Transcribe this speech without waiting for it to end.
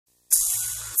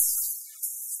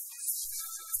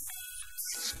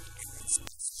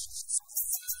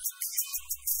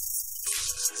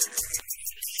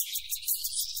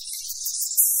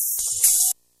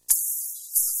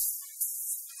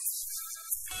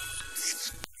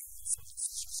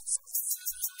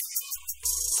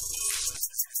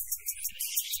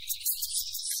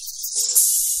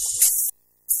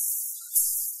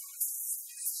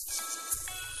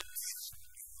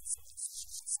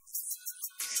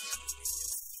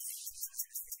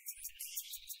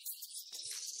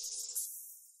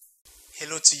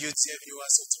Hello to you, dear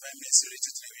viewers of Divine Mercy Radio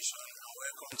Television, and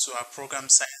welcome to our program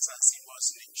Science and Symbols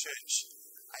in the Church.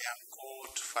 I am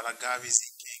called Father Gavi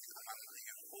Zinkek, and I'm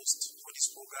your host for this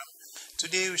program.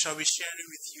 Today we shall be sharing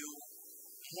with you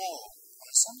more on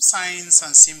some signs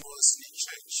and symbols in the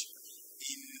church.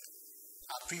 In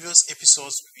our previous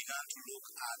episodes, we began to look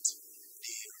at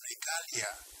the regalia,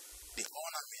 the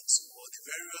ornaments, or the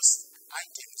various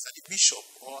items that the bishop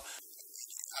or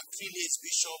prelates,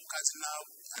 bishop, cardinal,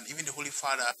 and even the Holy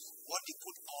Father, what they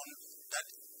put on that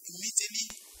immediately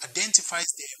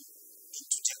identifies them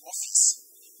into their office.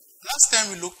 Last time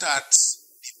we looked at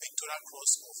the pectoral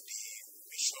cross of the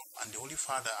bishop and the Holy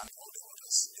Father and all the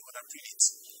others, the other prelates.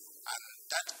 And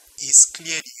that is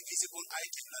clearly a visible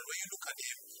item that when you look at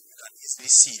them, you can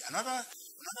easily see. Another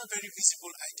very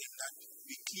visible item that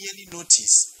we clearly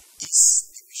notice is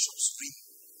the bishop's ring,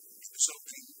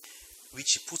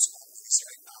 which he puts on his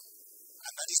right arm.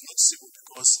 And that is noticeable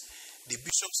because the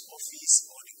bishop's office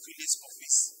or the prelate's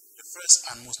office, the first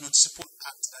and most noticeable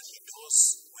act that he does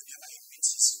whenever he meets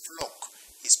his flock,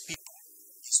 his people,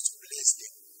 is to bless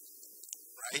them.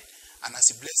 Right? And as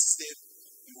he blesses them,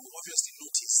 you will obviously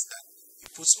notice that he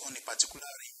puts on a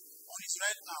particular ring on his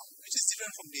right arm, which is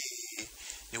different from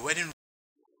the wedding ring.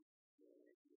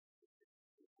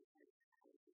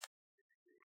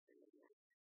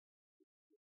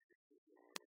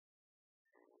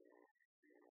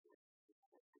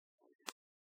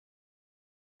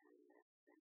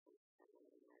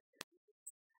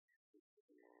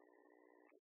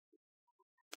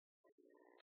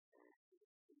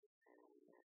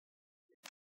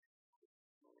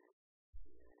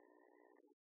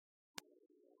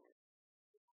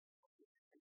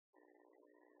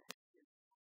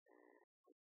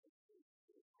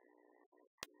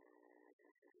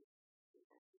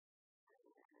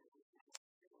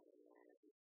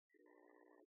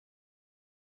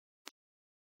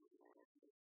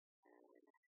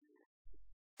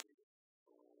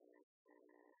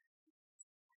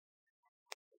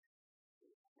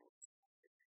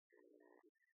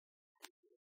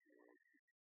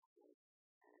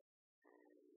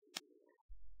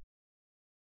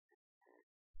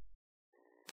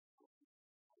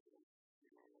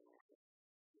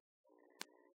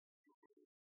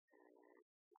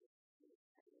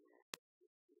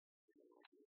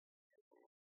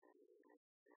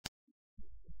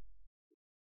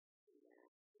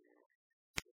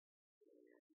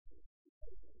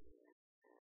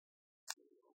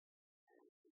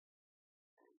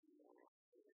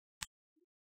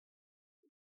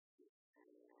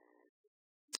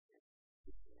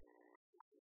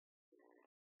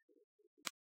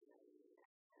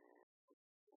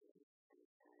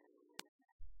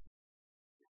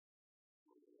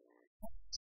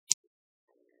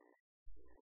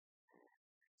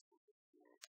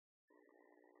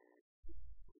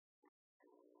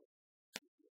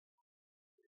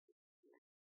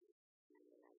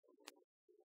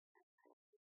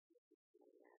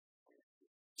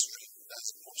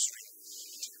 That's the Pope's ring.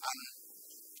 And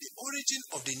the origin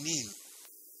of the name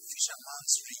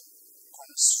Fisherman's Ring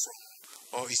comes from,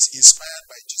 or is inspired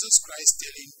by Jesus Christ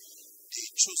telling the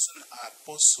chosen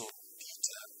apostle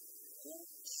Peter, who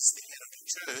is the head of the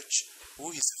church,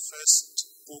 who is the first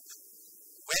pope,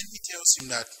 when he tells him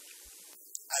that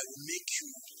I will make you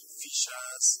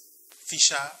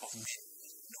fisher of men.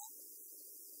 No.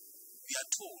 We are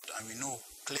told and we know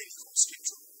clearly from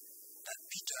scripture that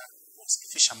Peter was a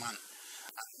fisherman,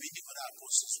 and many other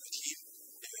apostles with him,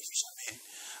 they were fishermen.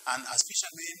 And as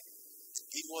fishermen,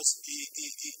 it was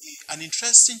an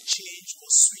interesting change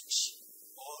or switch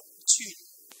or tune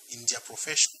in their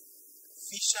profession.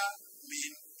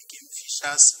 Fishermen became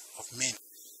fishers of men.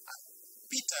 And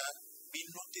Peter,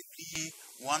 being notably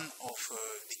one of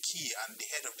the key and the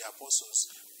head of the apostles,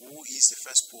 who is the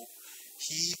first pope,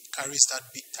 he carries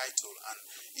that big title, and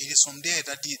it is from there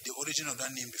that the origin of that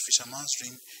name, the Fisherman's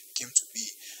Ring, came to be.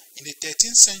 In the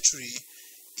 13th century,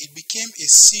 it became a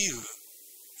seal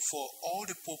for all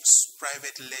the Pope's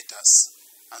private letters,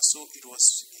 and so it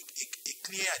was a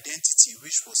clear identity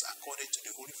which was accorded to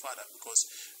the Holy Father, because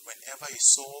whenever he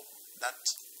saw that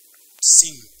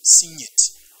signet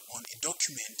on a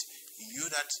document, he knew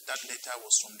that that letter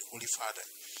was from the Holy Father.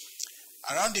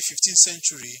 Around the 15th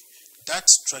century, that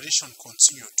tradition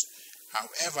continued.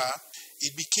 However,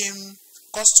 it became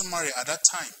customary at that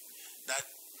time that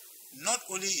not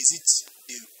only is it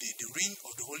the ring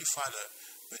of the Holy Father,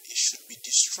 but it should be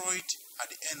destroyed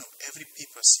at the end of every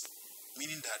papacy.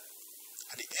 Meaning that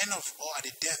at the end of or at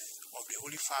the death of the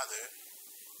Holy Father,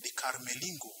 the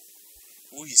Carmelingo,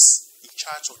 who is in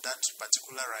charge of that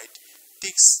particular rite,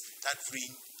 takes that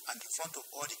ring and in front of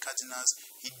all the cardinals,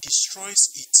 he destroys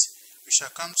it. We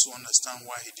shall come to understand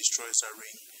why he destroys the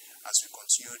ring as we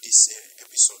continue this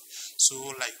episode. So,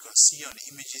 like you can see on the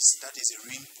images, that is a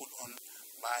ring put on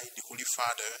by the Holy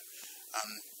Father.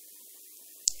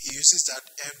 He uses that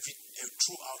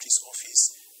throughout his office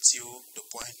till the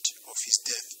point of his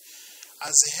death.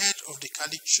 As the head of the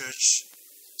Catholic Church,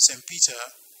 St. Peter,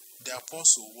 the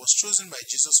Apostle, was chosen by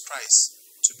Jesus Christ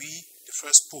to be the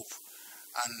first Pope.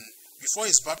 And before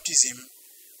his baptism,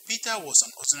 Peter was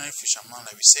an ordinary fisherman,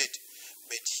 like we said,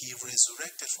 but he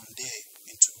resurrected from there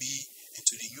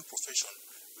into the new profession,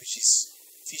 which is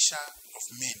fisher of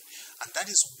men. And that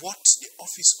is what the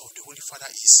office of the Holy Father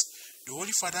is. The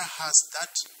Holy Father has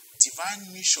that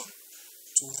divine mission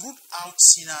to root out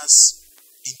sinners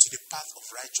into the path of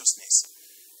righteousness.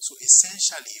 So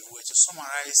essentially, if we were to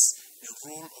summarize the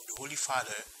role of the Holy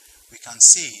Father, we can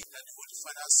say that the Holy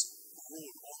Father's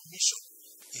role or mission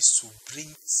is to bring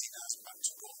sinners back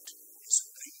to God, is to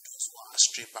bring those who are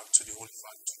astray back to the Holy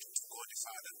Father, to God the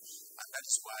Father. And that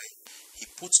is why he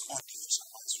puts on the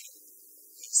fisherman's ring.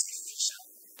 He is a fisher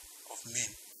of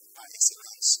men by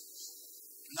excellence.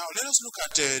 Now let us look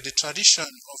at the tradition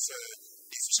of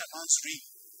the fisherman's ring.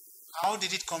 How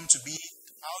did it come to be?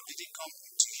 How did it come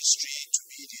into history to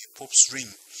be the Pope's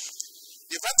ring?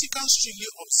 The Vatican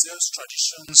strictly observes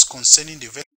traditions concerning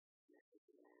the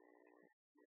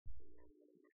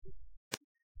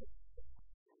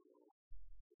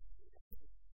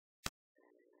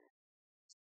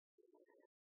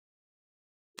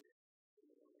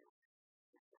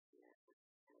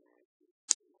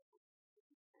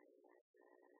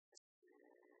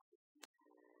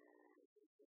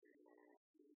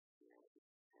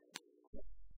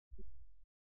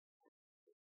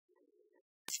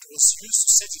was used to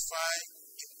certify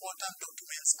important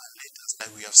documents and letters,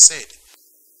 like we have said,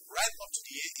 right up to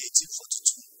the year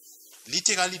 1842.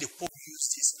 Literally, the Pope used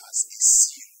this as a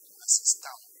seal, as a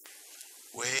stamp,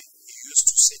 where he used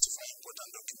to certify important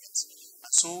documents.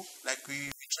 And so, like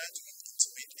we tried to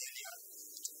intimate earlier,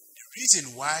 the reason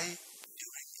why the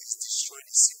ring is destroyed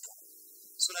is simple.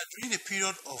 So that during the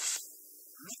period of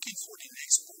looking for the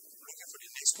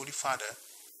next Holy Father,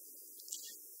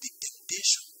 the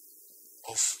temptation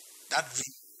of that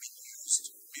ring being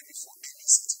used maybe for any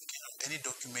certificate or any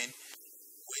document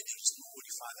where there is no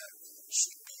Holy Father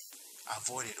should be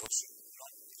avoided, or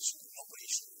nobody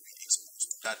should be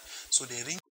exposed to that. So the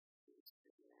ring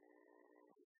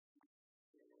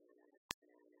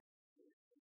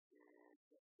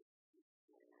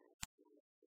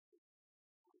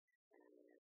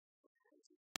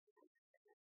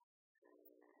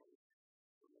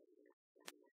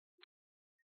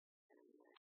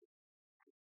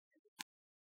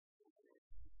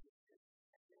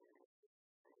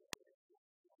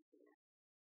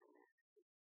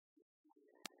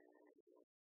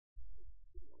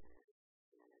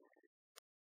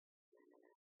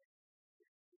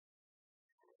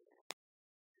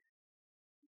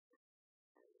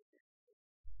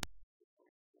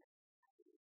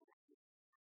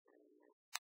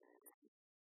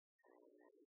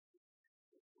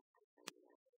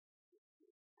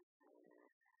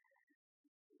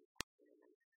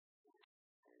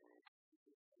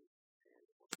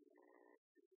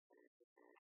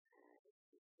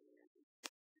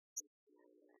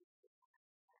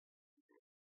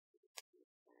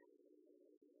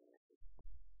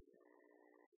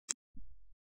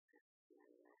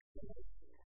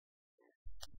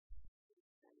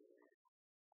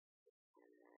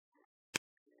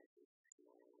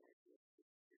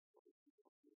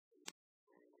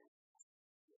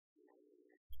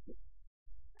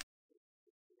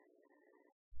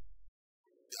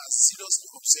has seriously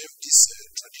observed this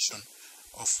tradition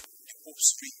of the Pope's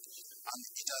ring, and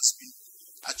it has been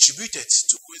attributed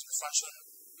to always be fashioned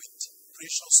with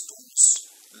precious stones,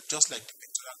 just like the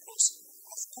pectoral cross,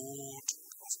 of gold,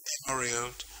 of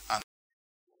emerald, and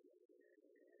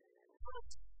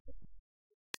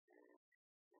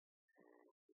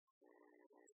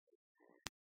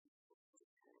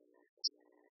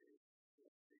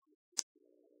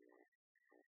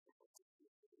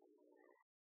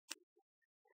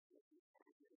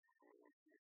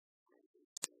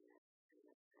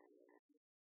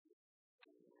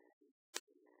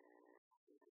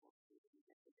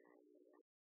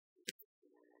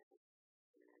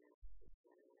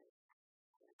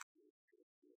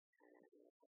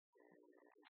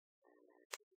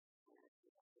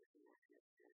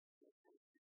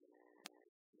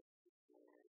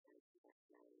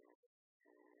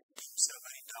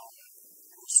very down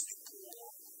close to the poor.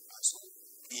 And so,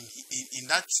 in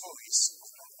that choice of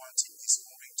not wanting this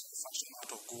ring to be fashioned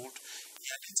out of gold, he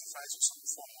identifies with some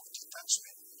form of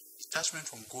detachment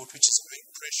from God, which is a very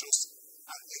precious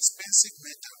and expensive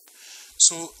metal.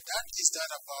 So that is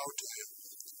that about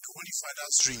the Holy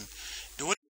Father's dream. The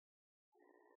Holy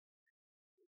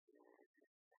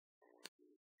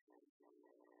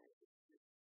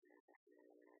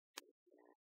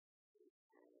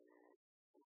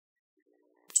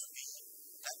to be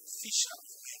that fisher of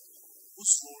men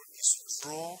whose role is to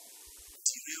draw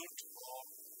derailed or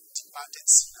departed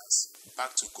sinners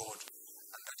back to God,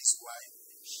 and that is why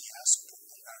he has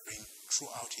spoken and reign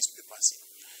throughout his papacy.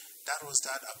 That was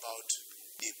that about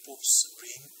the Pope's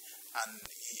reign, and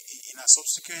in our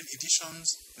subsequent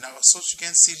editions, in our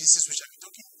subsequent series, we shall be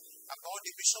talking about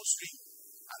the bishop's reign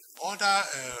and other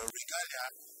regalia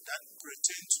that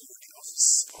pertain to the office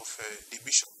of the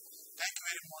bishop. Thank you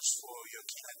very much for your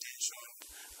keen attention.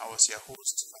 I was your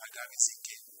host, Father Gavin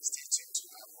Zinke. Stay tuned to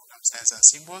our program Signs and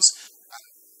Symbols and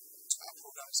to our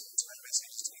programs, to my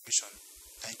message television.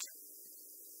 Thank you.